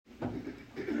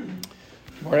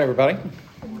Good morning, everybody.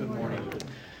 Good morning.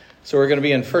 So we're going to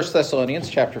be in 1 Thessalonians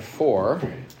chapter 4.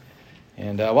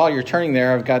 And while you're turning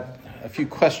there, I've got a few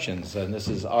questions, and this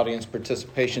is audience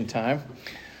participation time.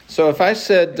 So if I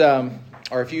said,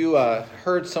 or if you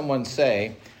heard someone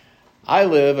say, I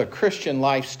live a Christian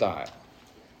lifestyle,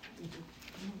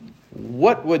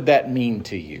 what would that mean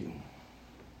to you?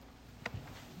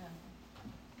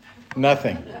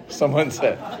 Nothing. Someone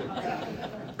said.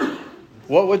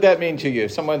 What would that mean to you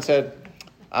if someone said,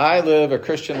 I live a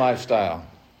Christian lifestyle?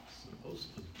 Supposed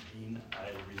to mean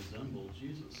I resemble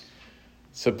Jesus.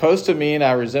 Supposed to mean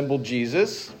I resemble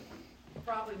Jesus.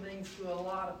 Probably means to a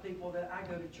lot of people that I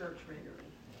go to church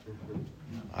regularly.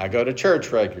 I go to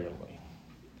church regularly.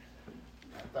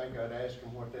 I think I'd ask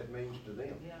them what that means to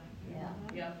them.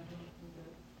 Yeah.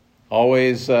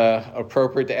 Always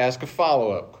appropriate to ask a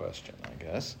follow-up question, I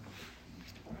guess.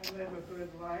 I live a good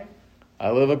life.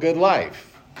 I live a good life.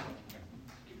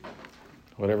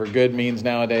 Whatever good means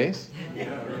nowadays.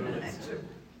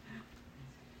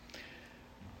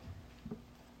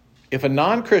 If a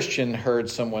non-Christian heard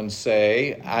someone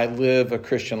say, I live a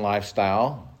Christian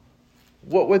lifestyle,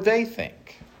 what would they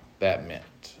think that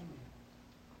meant?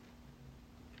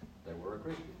 They were a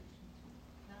Christian.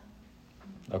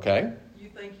 Okay. You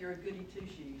think you're a goody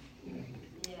two-shoes.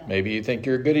 Maybe you think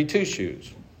you're a goody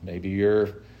two-shoes. Maybe you're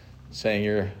saying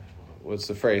you're, what's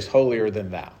the phrase, holier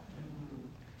than thou.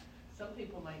 Some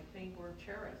people might think we're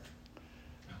terrorists.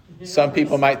 Some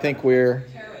people might think we're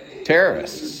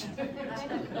terrorists.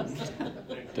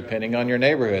 Depending on your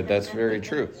neighborhood, that's very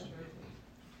true.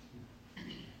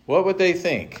 What would they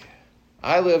think?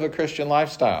 I live a Christian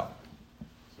lifestyle.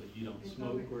 So you don't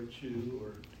smoke or chew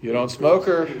or... You don't smoke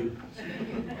or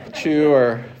chew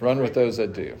or run with those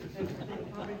that do. They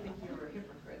probably think you're a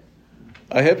hypocrite.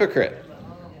 A hypocrite.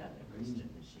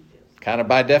 Kind of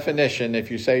by definition,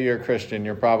 if you say you're a Christian,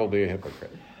 you're probably a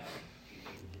hypocrite.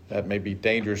 That may be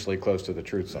dangerously close to the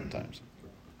truth sometimes.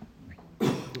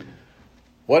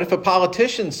 What if a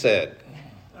politician said,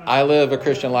 I live a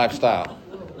Christian lifestyle?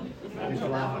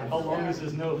 How long is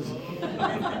his nose?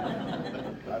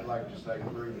 I'd like to say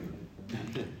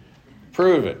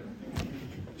Prove it.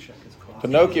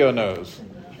 Pinocchio knows.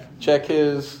 Check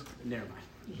his... Never mind.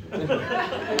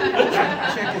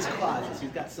 Check his closets.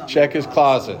 He's got something. Check his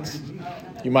closets.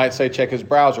 You might say check his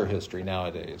browser history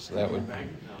nowadays. That would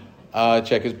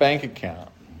check his bank account.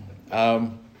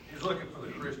 He's looking for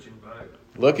the Christian vote.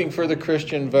 Looking for the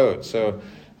Christian vote. So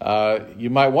you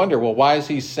might wonder, well, why is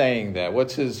he saying that?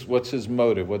 What's his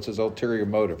motive? What's his ulterior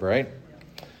motive, right?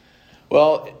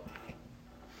 Well,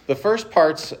 the first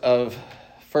parts of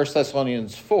 1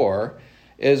 Thessalonians 4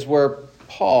 is where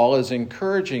Paul is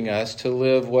encouraging us to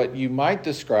live what you might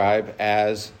describe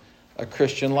as a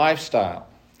Christian lifestyle.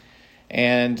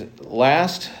 And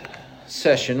last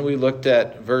session, we looked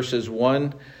at verses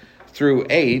 1 through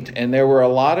 8, and there were a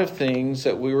lot of things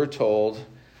that we were told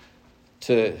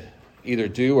to either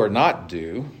do or not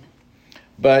do.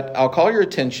 But I'll call your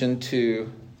attention to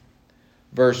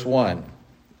verse 1.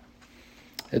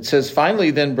 It says,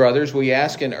 Finally then, brothers, we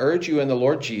ask and urge you in the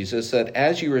Lord Jesus that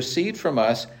as you received from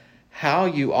us how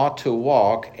you ought to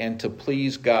walk and to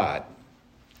please God.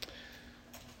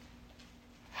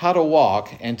 How to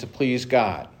walk and to please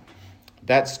God.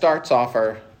 That starts off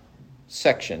our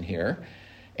section here.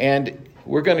 And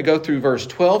we're going to go through verse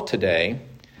 12 today.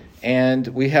 And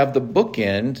we have the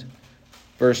bookend,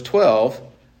 verse 12,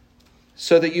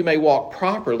 so that you may walk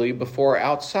properly before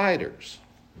outsiders.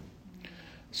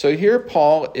 So here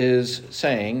Paul is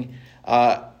saying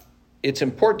it's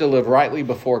important to live rightly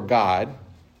before God,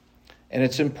 and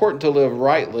it's important to live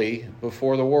rightly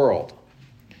before the world.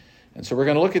 And so we're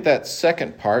going to look at that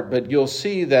second part, but you'll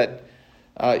see that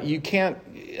you can't,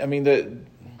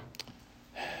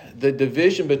 the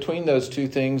division between those two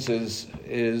things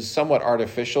is somewhat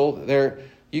artificial.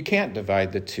 You can't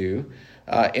divide the two.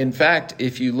 In fact,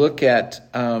 if you look at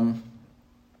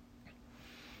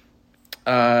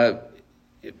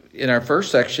in our first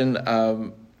section,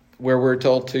 where we're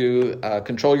told to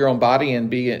control your own body and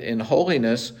be in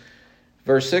holiness,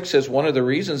 verse 6 says one of the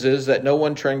reasons is that no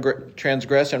one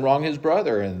transgress and wrong his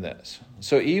brother in this.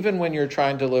 So even when you're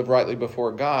trying to live rightly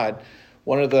before God,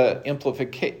 one of the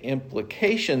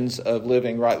implications of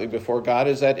living rightly before God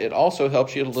is that it also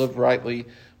helps you to live rightly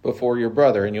before your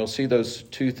brother. And you'll see those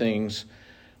two things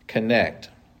connect.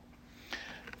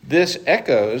 This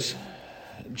echoes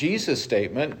Jesus'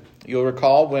 statement. You'll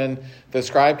recall when the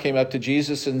scribe came up to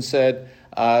Jesus and said,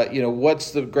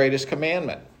 what's the greatest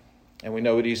commandment? And we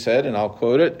know what he said, and I'll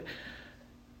quote it.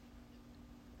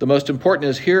 The most important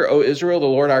is, "Hear, O Israel, the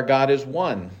Lord our God is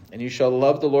one. And you shall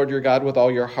love the Lord your God with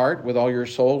all your heart, with all your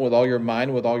soul, with all your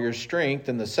mind, with all your strength."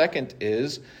 And the second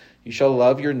is, "You shall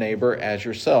love your neighbor as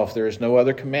yourself. There is no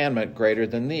other commandment greater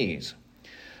than these."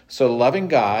 So loving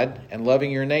God and loving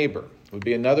your neighbor would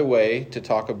be another way to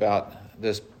talk about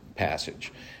this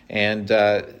passage. And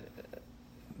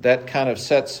that kind of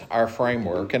sets our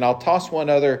framework. And I'll toss one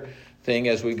other thing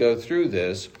as we go through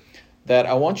this, that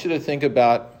I want you to think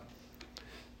about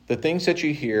the things that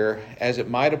you hear as it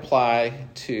might apply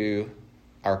to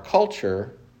our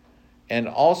culture, and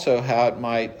also how it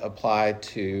might apply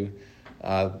to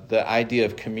the idea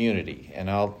of community. And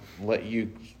I'll let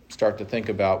you start to think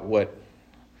about what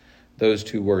those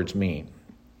two words mean.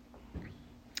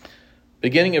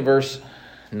 Beginning in verse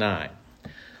 9.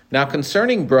 "Now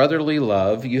concerning brotherly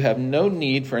love, you have no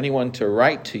need for anyone to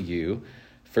write to you,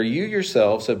 for you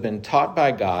yourselves have been taught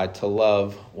by God to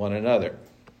love one another."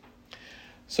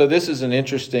 So this is an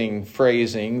interesting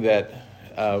phrasing that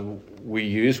we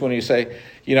use when you say,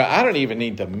 I don't even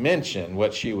need to mention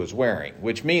what she was wearing,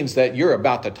 which means that you're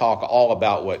about to talk all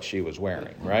about what she was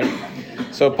wearing, right?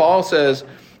 So Paul says,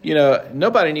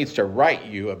 nobody needs to write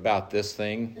you about this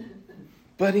thing,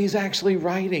 but he's actually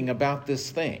writing about this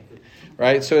thing,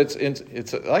 right? So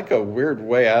it's like a weird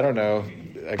way. I don't know.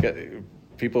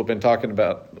 People have been talking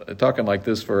like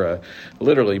this for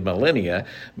literally millennia,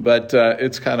 but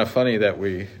it's kind of funny that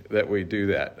we do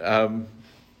that.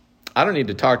 I don't need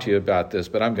to talk to you about this,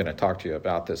 but I'm going to talk to you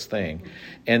about this thing,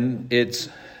 and it's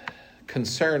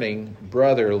concerning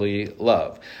brotherly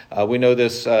love. We know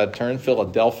this term,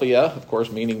 Philadelphia, of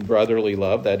course, meaning brotherly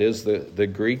love. That is the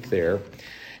Greek there.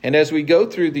 And as we go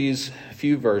through these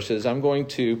few verses, I'm going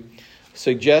to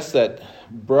suggest that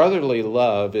brotherly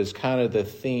love is kind of the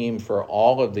theme for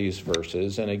all of these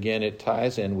verses. And again, it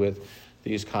ties in with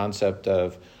these concept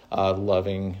of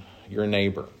loving your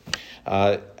neighbor.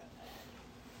 I'll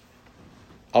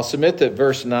submit that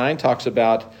verse 9 talks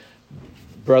about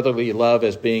brotherly love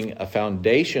as being a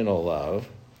foundational love.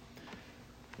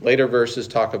 Later verses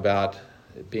talk about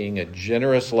it being a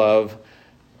generous love.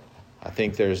 I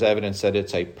think there's evidence that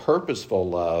it's a purposeful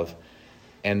love,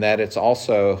 and that it's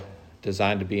also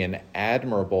designed to be an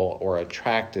admirable or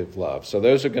attractive love. So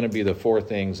those are going to be the four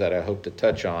things that I hope to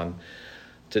touch on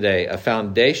today. A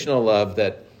foundational love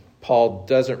that Paul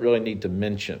doesn't really need to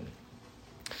mention.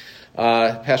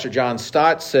 Pastor John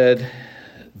Stott said,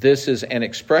 "This is an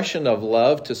expression of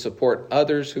love to support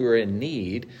others who are in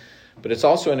need, but it's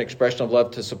also an expression of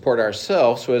love to support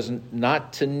ourselves so as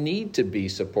not to need to be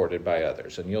supported by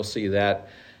others." And you'll see that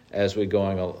as we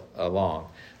go along.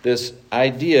 This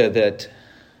idea that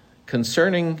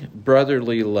concerning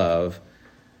brotherly love,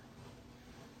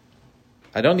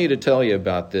 I don't need to tell you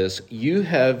about this. You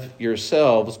have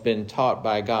yourselves been taught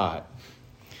by God.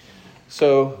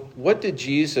 So what did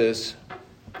Jesus,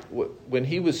 when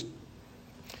he was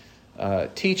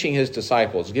teaching his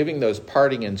disciples, giving those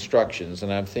parting instructions,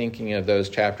 and I'm thinking of those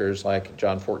chapters like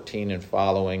John 14 and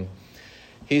following,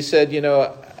 he said,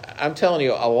 I'm telling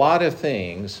you a lot of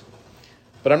things,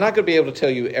 but I'm not going to be able to tell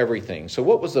you everything. So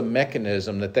what was the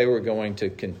mechanism that they were going to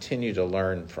continue to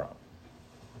learn from?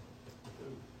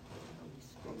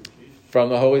 From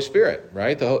the Holy Spirit,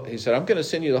 right? He said, I'm going to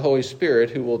send you the Holy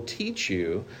Spirit who will teach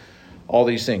you all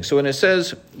these things. So when it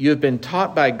says you have been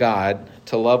taught by God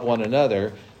to love one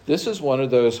another, this is one of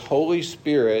those Holy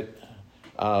Spirit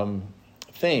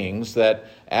things that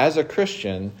as a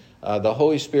Christian, the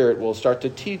Holy Spirit will start to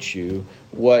teach you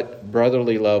what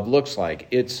brotherly love looks like.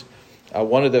 It's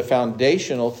one of the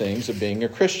foundational things of being a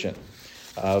Christian.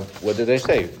 What did they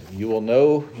say? You will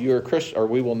know you're a Christian, or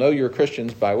we will know you're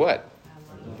Christians by what?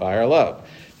 By our love.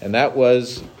 And that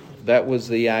was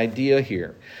the idea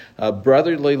here.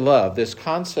 Brotherly love, this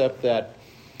concept that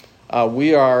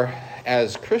we are,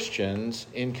 as Christians,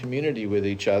 in community with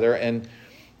each other. And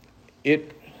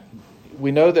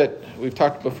we know that, we've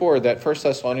talked before, that 1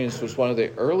 Thessalonians was one of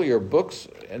the earlier books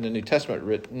in the New Testament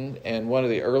written, and one of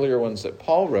the earlier ones that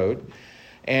Paul wrote.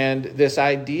 And this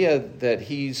idea that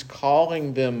he's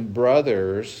calling them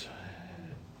brothers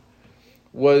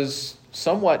was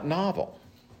somewhat novel.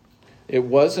 It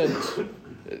wasn't,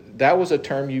 that was a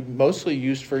term you mostly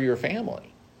used for your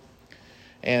family.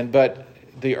 But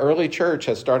the early church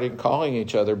has started calling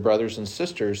each other brothers and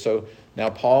sisters. So now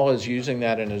Paul is using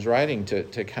that in his writing to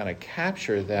kind of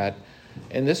capture that.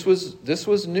 And this was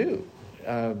new.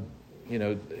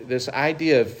 This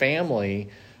idea of family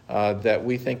that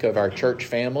we think of our church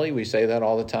family, we say that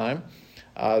all the time.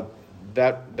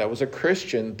 That was a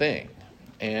Christian thing.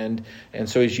 And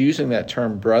so he's using that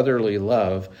term brotherly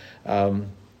love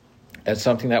as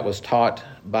something that was taught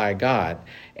by God.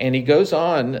 And he goes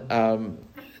on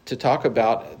to talk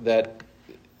about that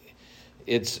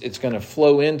it's going to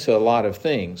flow into a lot of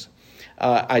things.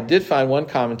 I did find one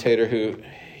commentator who,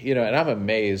 and I'm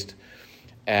amazed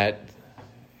at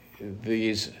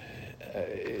these.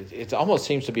 It almost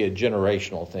seems to be a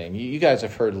generational thing. You guys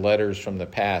have heard letters from the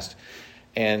past,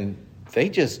 and they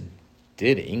just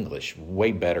did English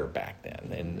way better back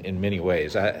then in many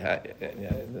ways.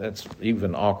 That's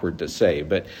even awkward to say,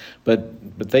 but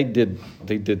they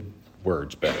did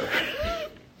words better.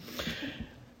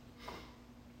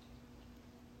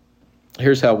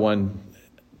 Here's how one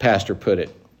pastor put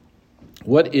it.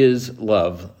 What is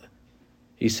love?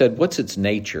 He said, what's its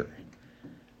nature?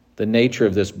 The nature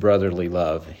of this brotherly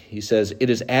love. He says, it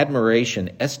is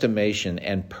admiration, estimation,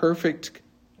 and perfect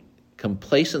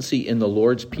complacency in the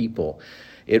Lord's people.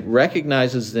 It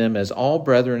recognizes them as all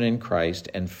brethren in Christ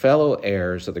and fellow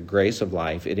heirs of the grace of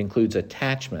life. It includes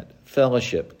attachment,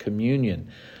 fellowship, communion,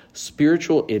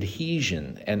 spiritual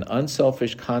adhesion, and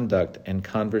unselfish conduct and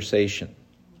conversation.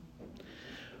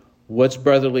 What's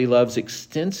brotherly love's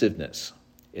extensiveness?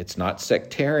 It's not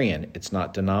sectarian. It's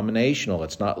not denominational.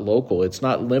 It's not local. It's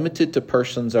not limited to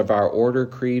persons of our order,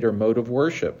 creed, or mode of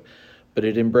worship, but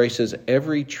it embraces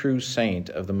every true saint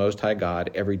of the Most High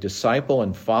God, every disciple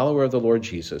and follower of the Lord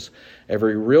Jesus,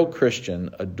 every real Christian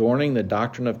adorning the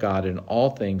doctrine of God in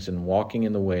all things and walking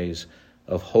in the ways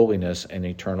of holiness and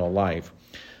eternal life.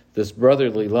 This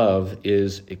brotherly love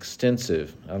is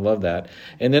extensive. I love that.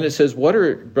 And then it says, what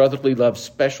are brotherly love's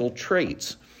special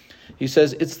traits? He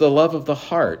says, it's the love of the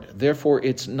heart. Therefore,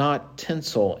 it's not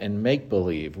tinsel and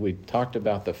make-believe. We talked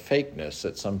about the fakeness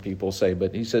that some people say,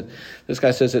 but this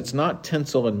guy says it's not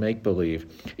tinsel and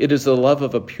make-believe. It is the love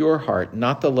of a pure heart,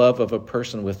 not the love of a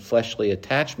person with fleshly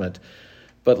attachment,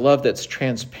 but love that's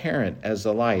transparent as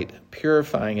the light,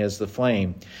 purifying as the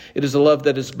flame. It is a love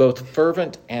that is both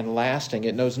fervent and lasting.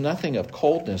 It knows nothing of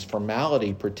coldness,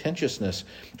 formality, pretentiousness.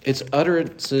 Its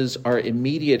utterances are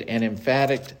immediate and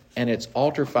emphatic, and its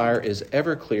altar fire is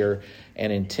ever clear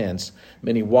and intense.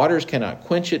 Many waters cannot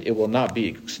quench it. It will not be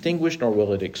extinguished, nor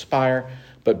will it expire,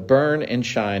 but burn and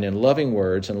shine in loving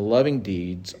words and loving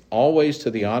deeds, always to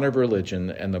the honor of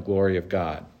religion and the glory of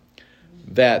God.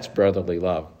 That's brotherly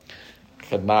love.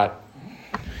 Could not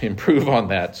improve on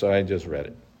that, so I just read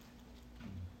it.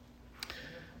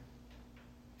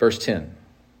 Verse 10.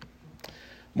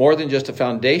 More than just a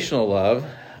foundational love,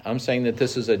 I'm saying that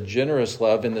this is a generous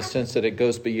love in the sense that it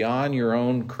goes beyond your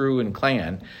own crew and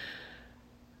clan. It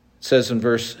says in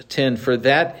verse 10, for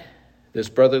that, this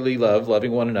brotherly love,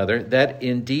 loving one another, that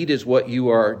indeed is what you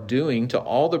are doing to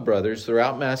all the brothers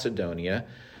throughout Macedonia.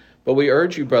 But we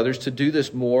urge you, brothers, to do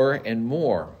this more and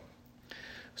more.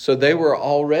 So they were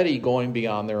already going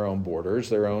beyond their own borders,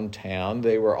 their own town.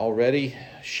 They were already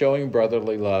showing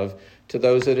brotherly love to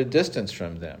those at a distance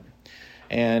from them.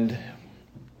 And,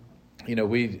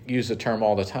 we use the term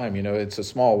all the time, it's a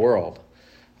small world.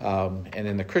 And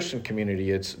in the Christian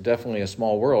community, it's definitely a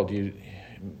small world. You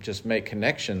just make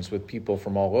connections with people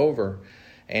from all over.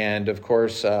 And, of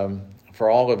course, for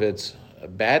all of its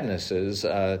badnesses,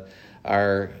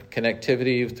 our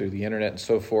connectivity through the internet and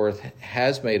so forth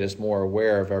has made us more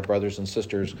aware of our brothers and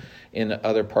sisters in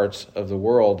other parts of the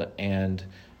world. And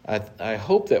I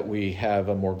hope that we have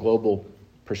a more global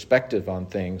perspective on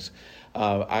things.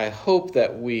 I hope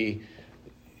that we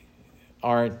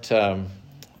aren't,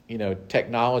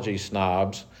 technology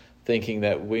snobs thinking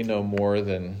that we know more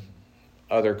than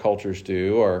other cultures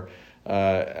do. Or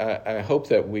I hope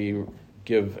that we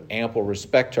give ample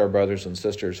respect to our brothers and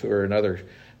sisters who are in other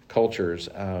cultures.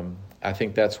 I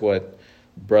think that's what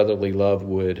brotherly love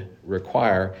would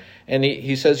require. And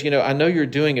he says, I know you're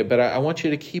doing it, but I want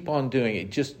you to keep on doing it.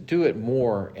 Just do it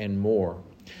more and more.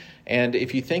 And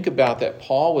if you think about that,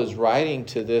 Paul was writing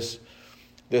to this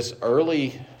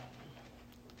early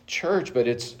church, but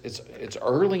it's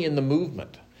early in the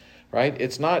movement, right?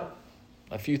 It's not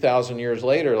a few thousand years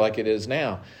later like it is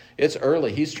now. It's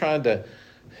early. He's trying to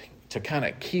kind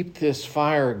of keep this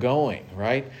fire going,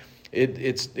 right?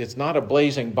 It's not a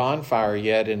blazing bonfire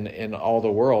yet in all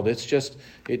the world. It's just,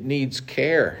 it needs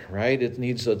care, right? It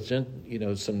needs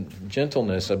some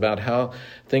gentleness about how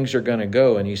things are going to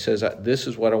go. And he says, this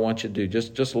is what I want you to do.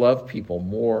 Just love people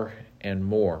more and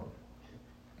more.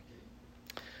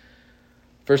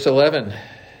 Verse 11,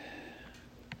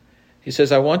 he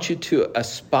says, I want you to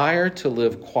aspire to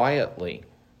live quietly,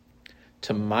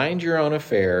 to mind your own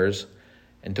affairs,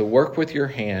 and to work with your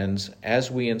hands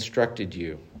as we instructed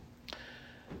you.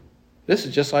 This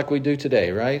is just like we do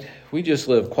today, right? We just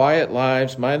live quiet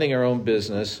lives, minding our own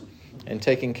business, and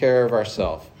taking care of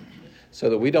ourselves so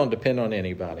that we don't depend on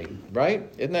anybody,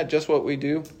 right? Isn't that just what we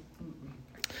do?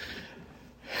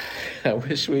 I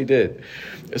wish we did.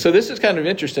 So this is kind of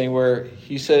interesting where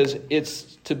he says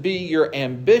it's to be your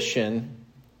ambition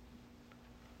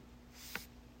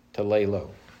to lay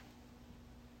low.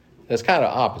 That's kind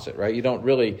of opposite, right? You don't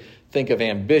really think of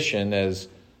ambition as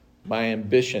my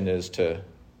ambition is to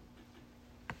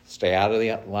stay out of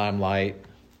the limelight,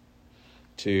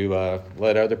 to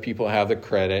let other people have the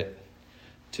credit,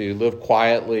 to live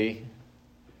quietly.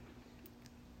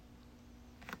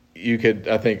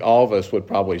 I think all of us would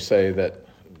probably say that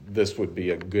this would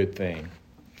be a good thing.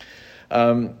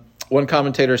 One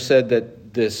commentator said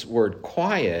that this word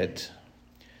quiet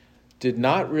did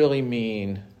not really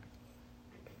mean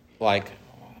like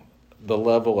the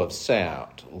level of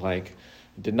sound, like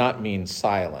did not mean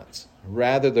silence.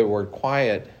 Rather, the word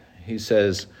quiet, he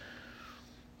says,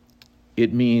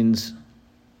 it means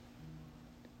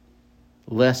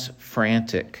less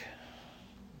frantic,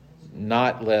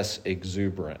 not less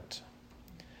exuberant.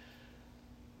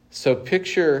 So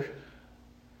picture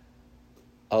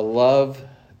a love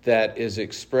that is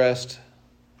expressed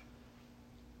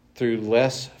through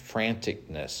less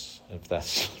franticness, if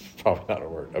that's probably not a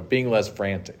word, of being less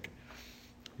frantic.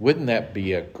 Wouldn't that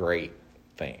be a great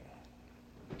thing?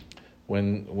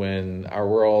 When our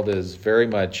world is very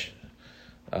much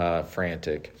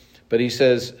frantic. But he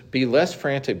says, be less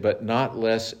frantic, but not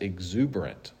less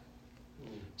exuberant.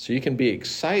 So you can be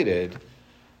excited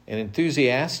and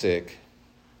enthusiastic,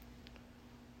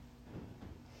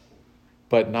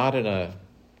 but not in a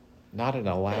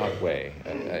loud way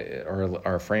or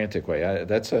a frantic way.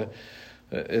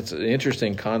 It's an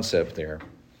interesting concept there.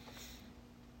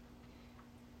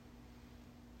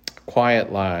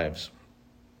 Quiet lives.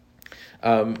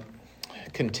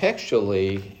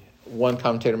 Contextually, one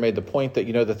commentator made the point that,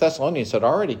 the Thessalonians had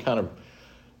already kind of,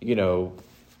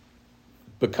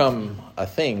 become a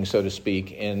thing, so to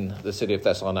speak, in the city of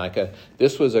Thessalonica.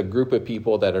 This was a group of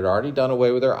people that had already done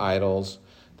away with their idols.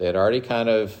 They had already kind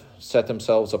of set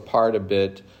themselves apart a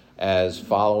bit as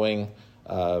following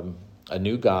a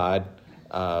new God.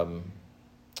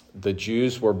 The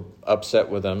Jews were upset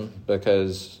with them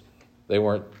because they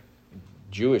weren't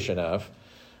Jewish enough.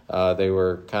 They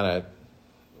were kind of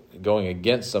going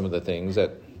against some of the things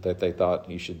that they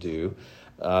thought you should do.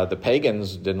 The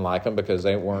pagans didn't like them because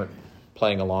they weren't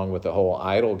playing along with the whole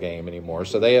idol game anymore.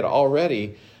 So they had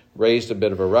already raised a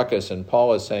bit of a ruckus, and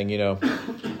Paul is saying,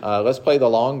 let's play the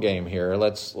long game here.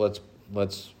 Let's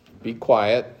be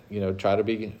quiet. Try to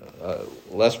be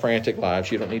less frantic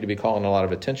lives. You don't need to be calling a lot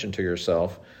of attention to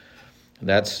yourself.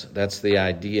 That's the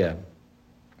idea.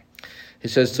 He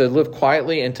says to live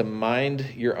quietly and to mind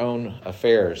your own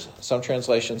affairs. Some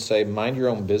translations say mind your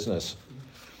own business,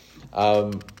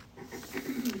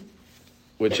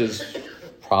 which is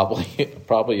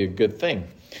probably a good thing.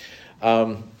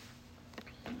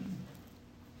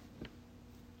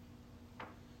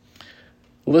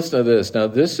 Listen to this. Now,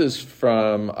 this is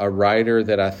from a writer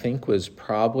that I think was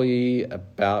probably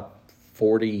about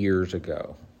 40 years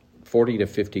ago, 40 to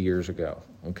 50 years ago,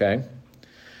 okay?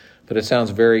 But it sounds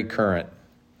very current.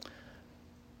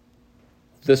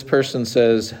 This person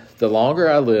says, the longer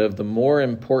I live, the more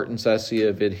importance I see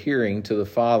of adhering to the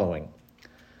following.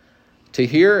 To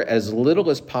hear as little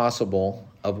as possible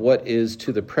of what is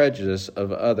to the prejudice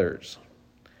of others.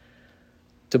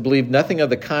 To believe nothing of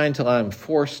the kind till I am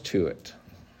forced to it.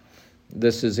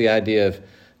 This is the idea of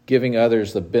giving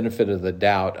others the benefit of the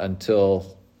doubt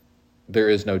until there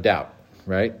is no doubt,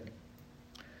 right?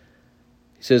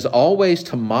 He says, always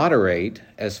to moderate,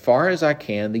 as far as I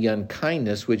can, the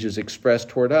unkindness which is expressed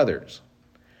toward others.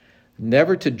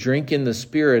 Never to drink in the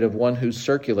spirit of one who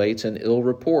circulates an ill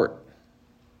report.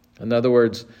 In other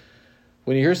words,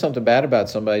 when you hear something bad about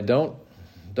somebody, don't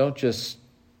just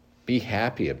be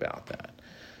happy about that.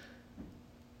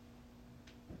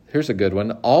 Here's a good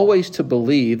one. Always to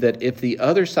believe that if the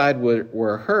other side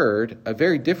were heard, a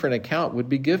very different account would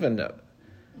be given.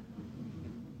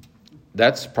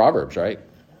 That's Proverbs, right?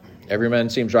 Every man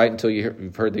seems right until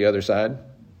you've heard the other side.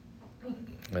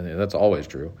 And that's always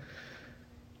true.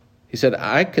 He said,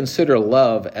 I consider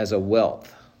love as a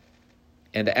wealth.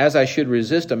 And as I should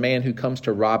resist a man who comes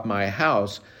to rob my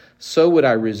house, so would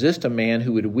I resist a man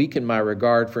who would weaken my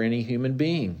regard for any human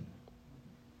being.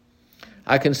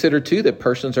 I consider, too, that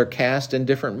persons are cast in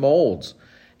different molds,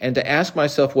 and to ask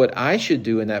myself what I should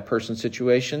do in that person's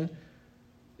situation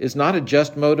is not a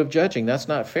just mode of judging. That's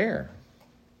not fair.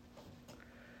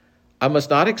 I must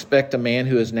not expect a man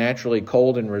who is naturally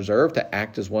cold and reserved to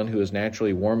act as one who is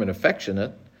naturally warm and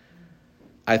affectionate.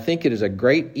 I think it is a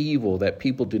great evil that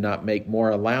people do not make more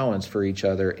allowance for each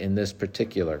other in this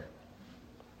particular.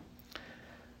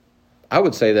 I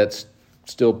would say that's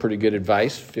still pretty good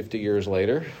advice 50 years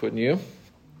later, wouldn't you?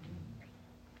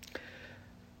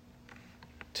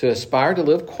 to aspire to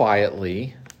live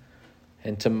quietly,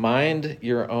 and to mind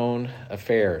your own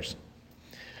affairs,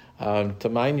 to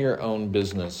mind your own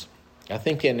business. I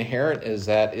think inherent is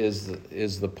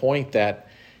the point that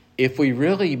if we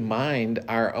really mind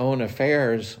our own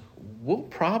affairs, we'll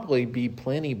probably be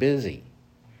plenty busy,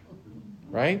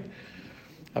 right?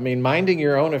 I mean, minding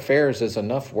your own affairs is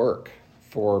enough work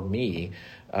for me.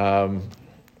 Who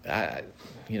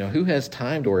has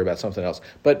time to worry about something else?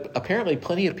 But apparently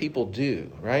plenty of people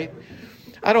do, right?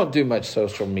 I don't do much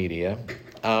social media.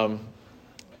 We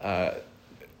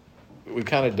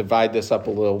kind of divide this up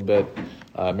a little bit.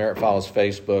 Merritt follows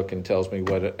Facebook and tells me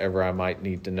whatever I might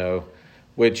need to know,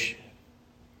 which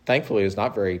thankfully is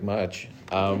not very much.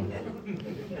 I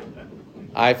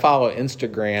follow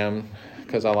Instagram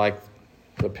because I like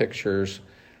the pictures.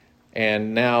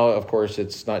 And now, of course,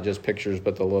 it's not just pictures,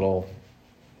 but the little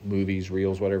movies,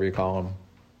 reels, whatever you call them.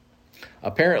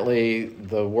 Apparently,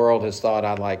 the world has thought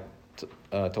I'd like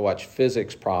to watch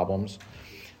physics problems.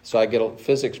 So I get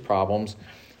physics problems.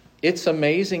 It's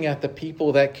amazing at the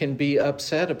people that can be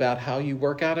upset about how you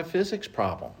work out a physics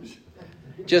problem.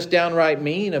 Just downright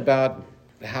mean about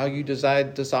how you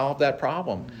decide to solve that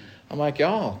problem. I'm like,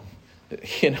 y'all,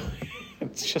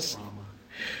 it's just,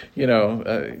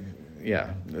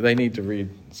 they need to read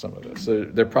some of this.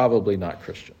 They're probably not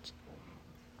Christians.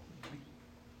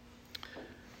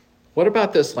 What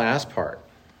about this last part?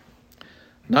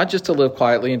 Not just to live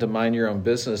quietly and to mind your own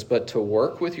business, but to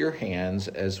work with your hands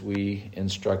as we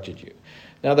instructed you.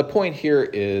 Now, the point here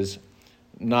is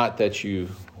not that you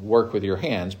work with your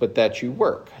hands, but that you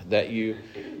work, that you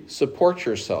support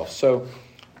yourself. So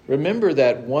remember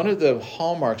that one of the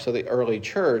hallmarks of the early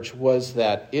church was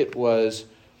that it was,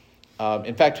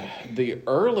 in fact, the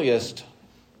earliest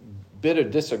bit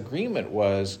of disagreement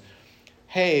was,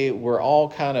 hey, we're all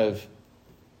kind of,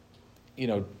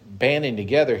 banding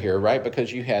together here, right?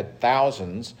 Because you had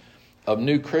thousands of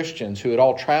new Christians who had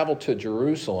all traveled to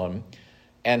Jerusalem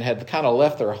and had kind of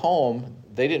left their home.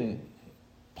 They didn't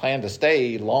plan to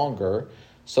stay longer.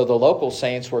 So the local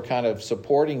saints were kind of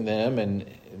supporting them. And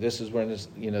this is when,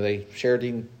 they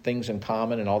shared things in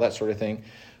common and all that sort of thing.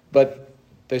 But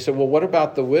they said, well, what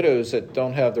about the widows that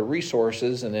don't have the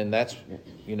resources? And then that's,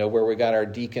 where we got our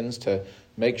deacons to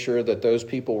make sure that those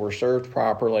people were served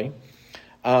properly.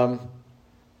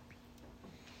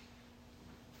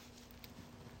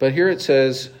 But here it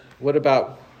says, what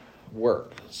about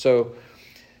work? So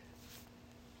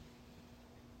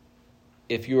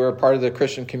if you were a part of the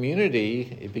Christian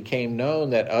community, it became known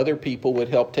that other people would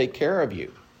help take care of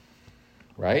you,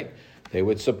 right? They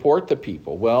would support the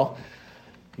people. Well,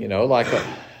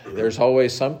 there's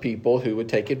always some people who would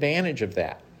take advantage of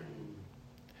that.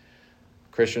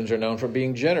 Christians are known for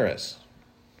being generous.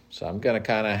 So I'm going to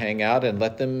kind of hang out and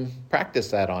let them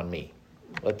practice that on me.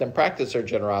 Let them practice their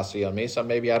generosity on me, so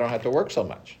maybe I don't have to work so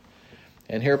much.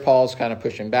 And here Paul's kind of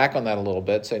pushing back on that a little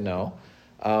bit, say no.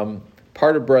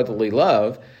 Part of brotherly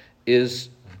love is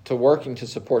to working to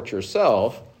support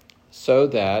yourself so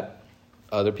that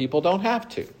other people don't have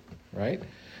to, right?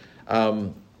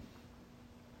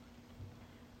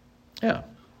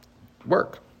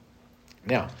 Work.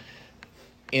 Now,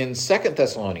 in 2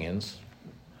 Thessalonians,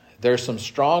 there's some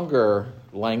stronger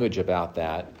language about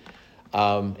that.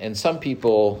 And some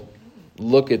people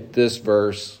look at this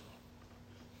verse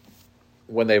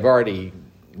when they've already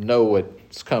know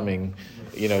what's coming,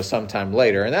 sometime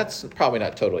later. And that's probably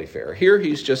not totally fair. Here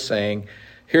he's just saying,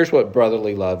 here's what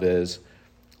brotherly love is.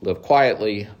 Live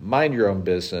quietly, mind your own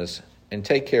business, and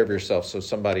take care of yourself so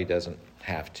somebody doesn't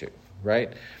have to,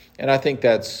 right? And I think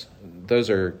those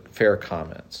are fair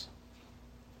comments.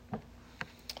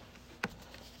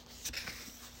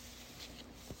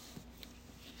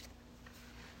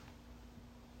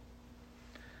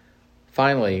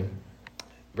 Finally,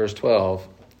 verse 12,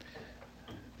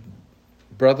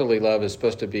 brotherly love is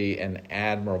supposed to be an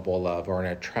admirable love or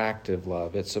an attractive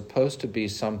love. It's supposed to be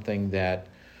something that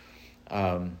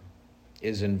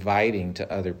is inviting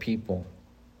to other people.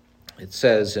 It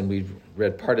says, and we've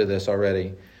read part of this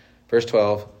already, verse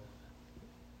 12,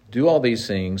 do all these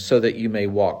things so that you may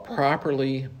walk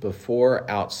properly before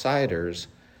outsiders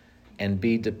and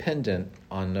be dependent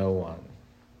on no one.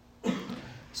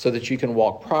 So that you can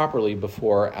walk properly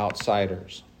before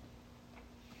outsiders.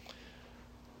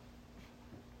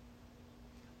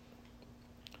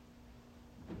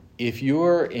 If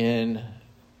you're in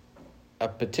a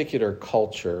particular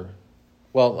culture,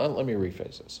 well, let me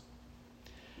rephrase this.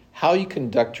 How you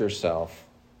conduct yourself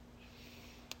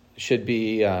should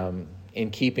be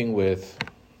in keeping with,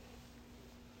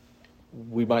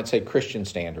 we might say, Christian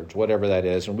standards, whatever that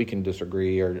is, and we can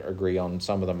disagree or agree on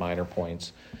some of the minor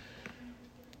points.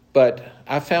 But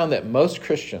I found that most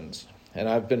Christians, and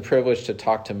I've been privileged to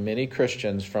talk to many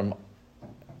Christians from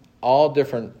all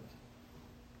different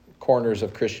corners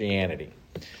of Christianity.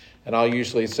 And I'll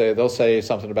usually say, they'll say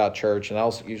something about church, and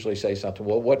I'll usually say something,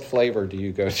 well, what flavor do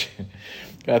you go to?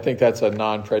 I think that's a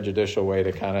non-prejudicial way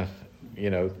to kind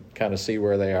of see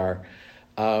where they are.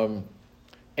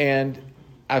 And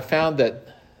I found that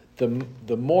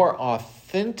the more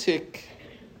authentic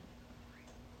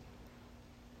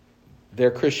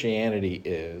their Christianity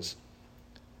is,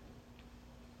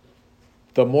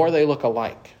 the more they look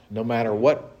alike, no matter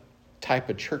what type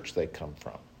of church they come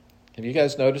from. Have you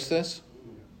guys noticed this?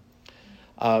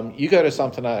 You go to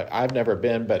something I've never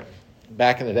been, but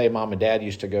back in the day, Mom and Dad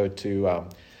used to go to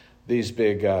these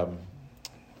big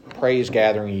praise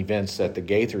gathering events that the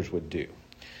Gaithers would do.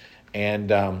 And,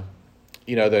 the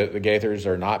Gaithers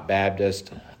are not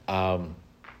Baptist.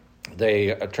 They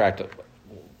attract a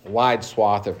wide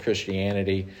swath of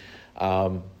Christianity.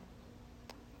 But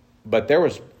there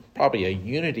was probably a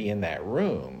unity in that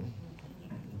room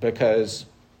because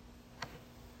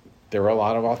there were a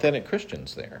lot of authentic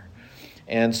Christians there.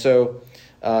 And so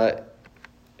it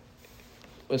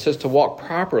says to walk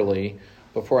properly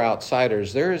before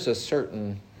outsiders, there is a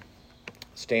certain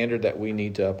standard that we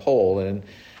need to uphold.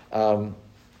 And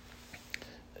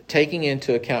taking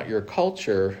into account your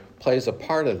culture plays a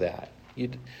part of that. You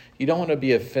don't want to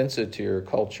be offensive to your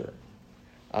culture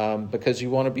because you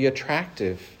want to be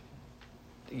attractive.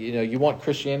 You want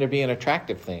Christianity to be an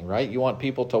attractive thing, right? You want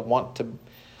people to want to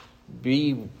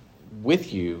be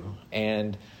with you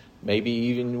and maybe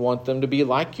even want them to be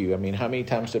like you. I mean, how many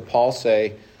times did Paul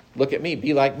say, look at me,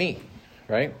 be like me,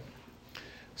 right?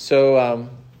 So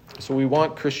we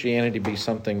want Christianity to be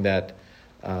something that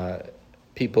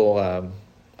people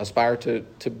aspire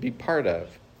to be part of.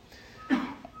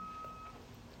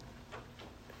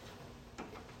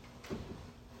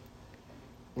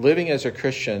 Living as a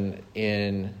Christian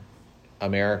in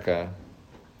America,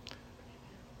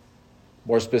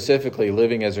 more specifically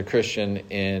living as a Christian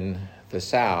in the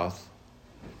South,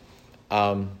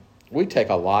 we take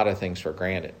a lot of things for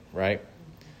granted, right?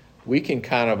 We can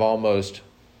kind of almost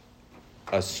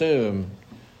assume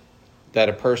that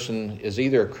a person is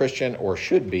either a Christian or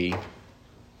should be,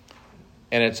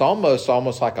 and it's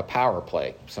almost like a power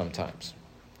play sometimes,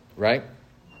 right?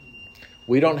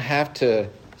 We don't have to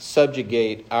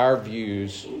subjugate our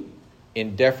views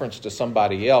in deference to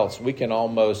somebody else. We can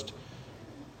almost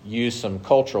use some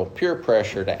cultural peer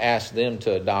pressure to ask them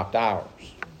to adopt ours.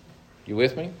 You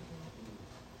with me?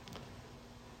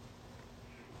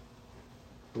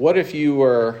 What if you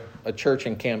were a church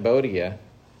in Cambodia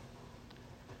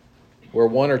where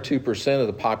 1 or 2% of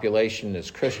the population is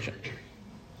Christian?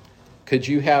 Could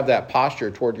you have that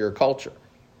posture toward your culture?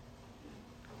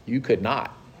 You could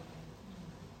not.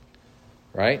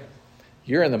 Right?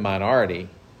 You're in the minority.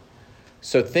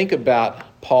 So think about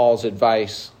Paul's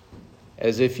advice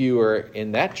as if you were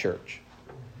in that church.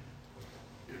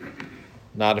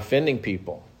 Not offending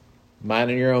people,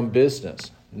 minding your own business,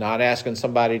 not asking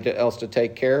somebody else to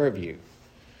take care of you.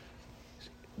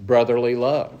 Brotherly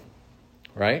love,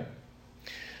 right?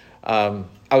 I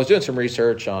was doing some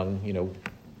research on,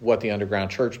 what the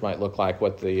underground church might look like,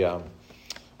 what the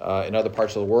in other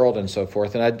parts of the world and so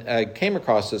forth. And I came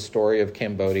across this story of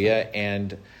Cambodia,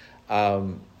 and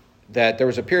that there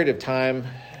was a period of time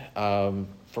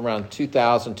from around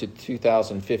 2000 to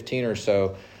 2015 or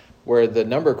so where the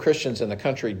number of Christians in the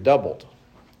country doubled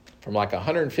from like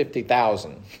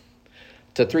 150,000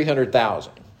 to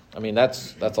 300,000. I mean,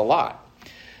 that's a lot.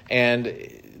 And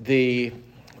the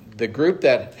group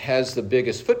that has the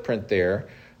biggest footprint there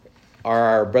are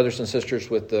our brothers and sisters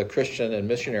with the Christian and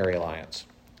Missionary Alliance,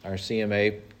 our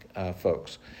CMA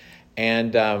folks.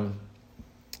 And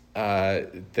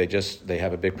they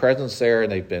have a big presence there,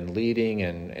 and they've been leading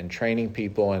and training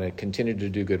people, and it continued to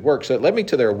do good work. So it led me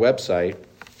to their website,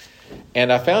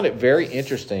 and I found it very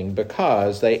interesting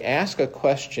because they ask a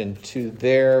question to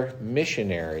their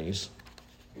missionaries,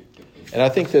 and I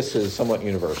think this is somewhat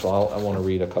universal. I want to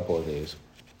read a couple of these.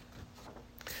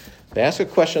 They ask a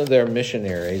question of their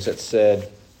missionaries that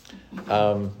said,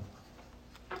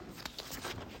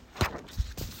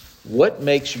 what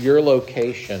makes your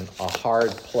location a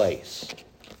hard place?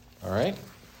 All right?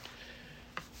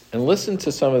 And listen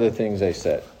to some of the things they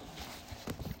said.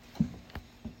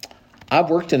 I've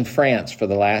worked in France for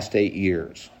the last 8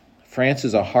 years. France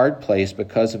is a hard place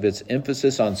because of its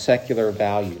emphasis on secular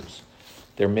values.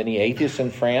 There are many atheists in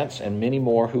France and many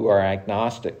more who are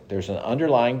agnostic. There's an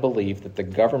underlying belief that the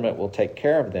government will take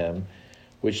care of them,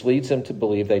 which leads them to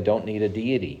believe they don't need a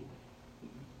deity.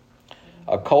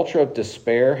 A culture of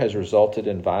despair has resulted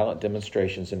in violent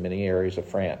demonstrations in many areas of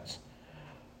France.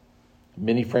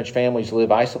 Many French families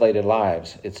live isolated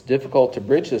lives. It's difficult to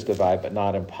bridge this divide, but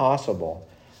not impossible.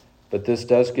 But this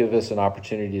does give us an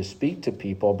opportunity to speak to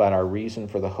people about our reason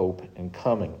for the hope in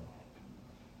coming.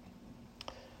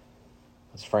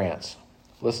 That's France.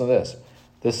 Listen to this.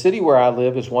 The city where I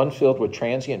live is one filled with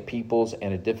transient peoples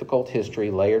and a difficult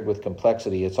history layered with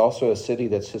complexity. It's also a city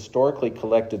that's historically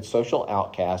collected social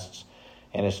outcasts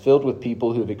and is filled with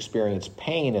people who've experienced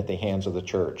pain at the hands of the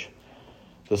church.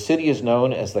 The city is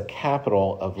known as the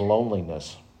capital of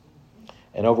loneliness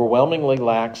and overwhelmingly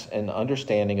lacks an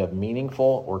understanding of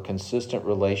meaningful or consistent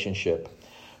relationship.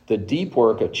 The deep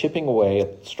work of chipping away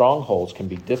at strongholds can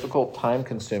be difficult,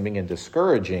 time-consuming, and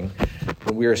discouraging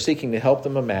when we are seeking to help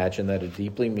them imagine that a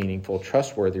deeply meaningful,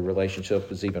 trustworthy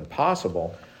relationship is even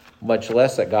possible, much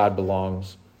less that God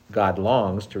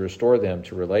longs to restore them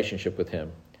to relationship with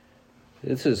him.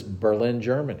 This is Berlin,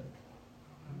 Germany.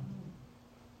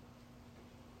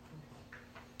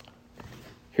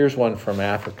 Here's one from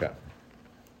Africa.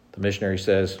 The missionary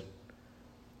says,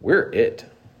 "We're it.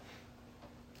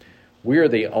 We are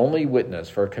the only witness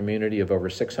for a community of over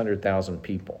 600,000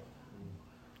 people.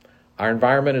 Our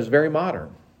environment is very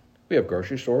modern. We have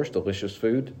grocery stores, delicious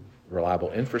food,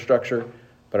 reliable infrastructure,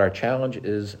 but our challenge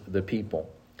is the people.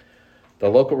 The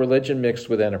local religion mixed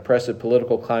with an oppressive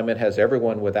political climate has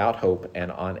everyone without hope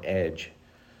and on edge.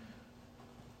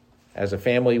 As a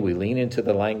family, we lean into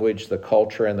the language, the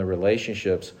culture, and the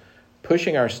relationships,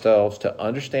 pushing ourselves to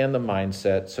understand the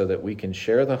mindset so that we can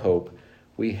share the hope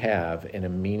we have in a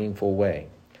meaningful way."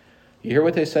 You hear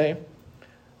what they say?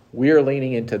 We are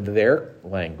leaning into their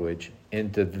language,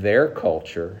 into their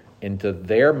culture, into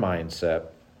their mindset,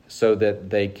 so that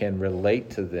they can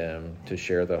relate to them to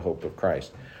share the hope of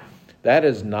Christ. That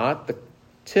is not the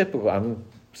typical, I'm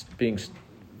being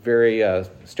very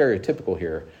stereotypical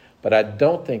here, but I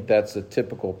don't think that's the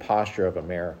typical posture of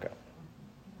America,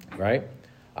 right?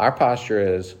 Our posture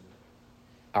is,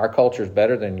 our culture is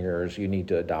better than yours, you need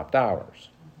to adopt ours,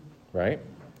 right?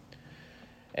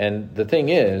 And the thing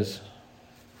is,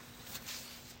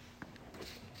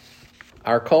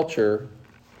 our culture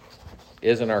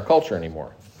isn't our culture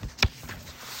anymore.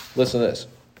 Listen to this.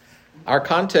 Our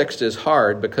context is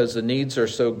hard because the needs are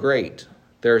so great.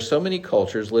 There are so many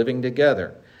cultures living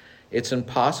together. It's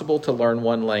impossible to learn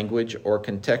one language or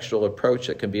contextual approach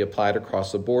that can be applied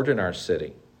across the board in our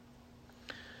city.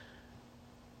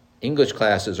 English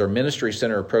classes or ministry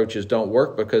center approaches don't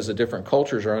work because the different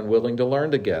cultures are unwilling to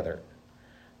learn together.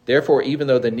 Therefore, even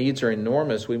though the needs are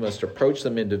enormous, we must approach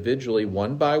them individually,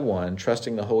 one by one,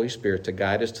 trusting the Holy Spirit to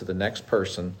guide us to the next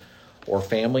person or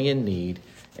family in need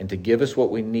and to give us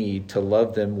what we need to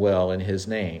love them well in his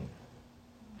name.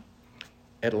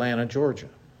 Atlanta, Georgia.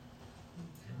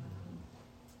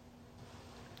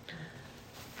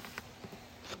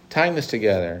 Tying this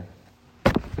together,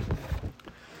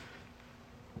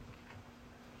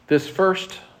 this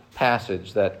first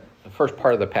passage, the first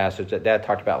part of the passage that Dad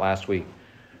talked about last week,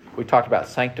 we talked about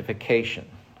sanctification,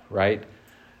 right?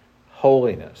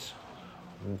 Holiness,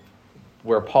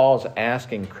 where Paul's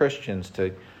asking Christians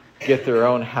to get their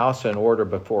own house in order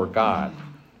before God.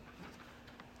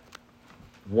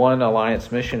 One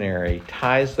Alliance missionary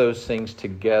ties those things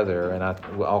together, and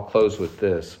I'll close with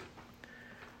this.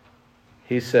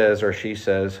 He says, or she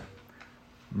says,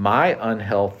 "My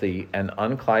unhealthy and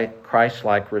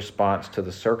un-Christ-like response to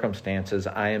the circumstances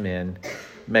I am in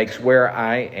makes where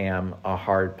I am a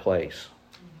hard place.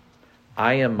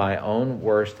 I am my own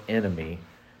worst enemy.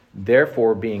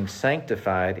 Therefore, being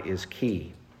sanctified is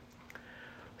key.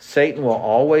 Satan will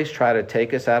always try to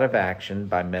take us out of action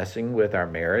by messing with our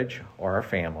marriage or our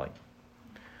family.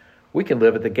 We can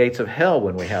live at the gates of hell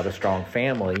when we have a strong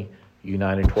family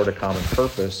united toward a common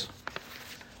purpose.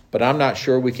 But I'm not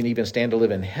sure we can even stand to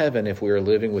live in heaven if we are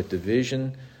living with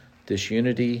division,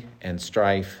 disunity, and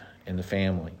strife in the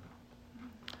family.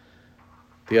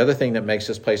 The other thing that makes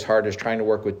this place hard is trying to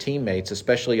work with teammates,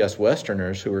 especially us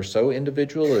Westerners who are so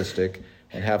individualistic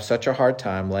and have such a hard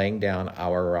time laying down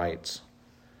our rights.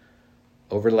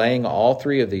 Overlaying all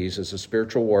three of these is a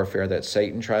spiritual warfare that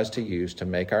Satan tries to use to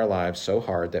make our lives so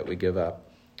hard that we give up.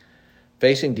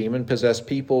 Facing demon-possessed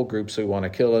people, groups who want to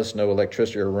kill us, no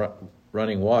electricity or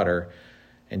running water,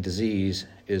 and disease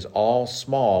is all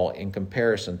small in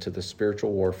comparison to the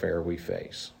spiritual warfare we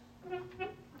face.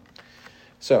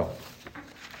 So,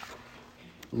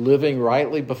 living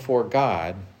rightly before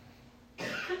God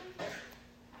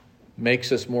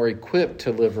makes us more equipped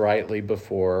to live rightly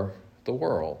before the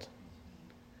world.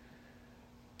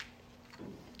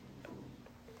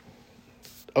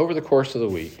 Over the course of the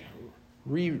week,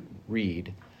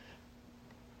 reread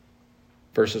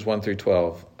verses 1 through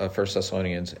 12 of 1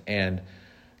 Thessalonians, and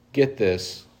get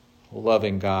this: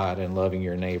 loving God and loving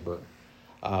your neighbor.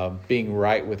 Being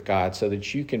right with God so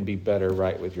that you can be better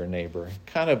right with your neighbor.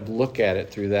 Kind of look at it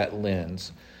through that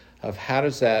lens of how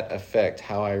does that affect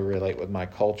how I relate with my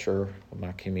culture, with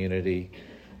my community.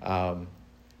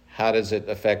 How does it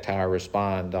affect how I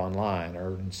respond online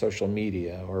or in social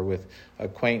media or with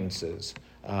acquaintances?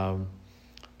 And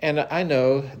I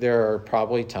know there are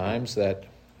probably times that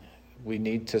we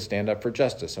need to stand up for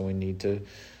justice and we need to,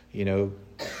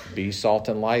 be salt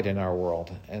and light in our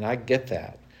world. And I get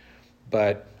that.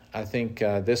 But I think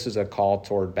this is a call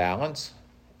toward balance.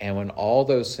 And when all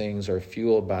those things are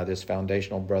fueled by this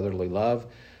foundational brotherly love,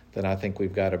 then I think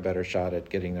we've got a better shot at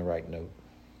getting the right note.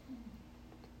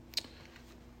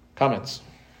 Comments?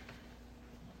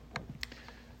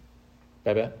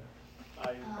 Babette?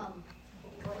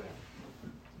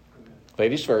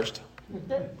 Ladies first.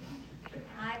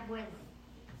 I was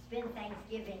spend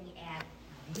Thanksgiving at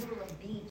Beulah Beach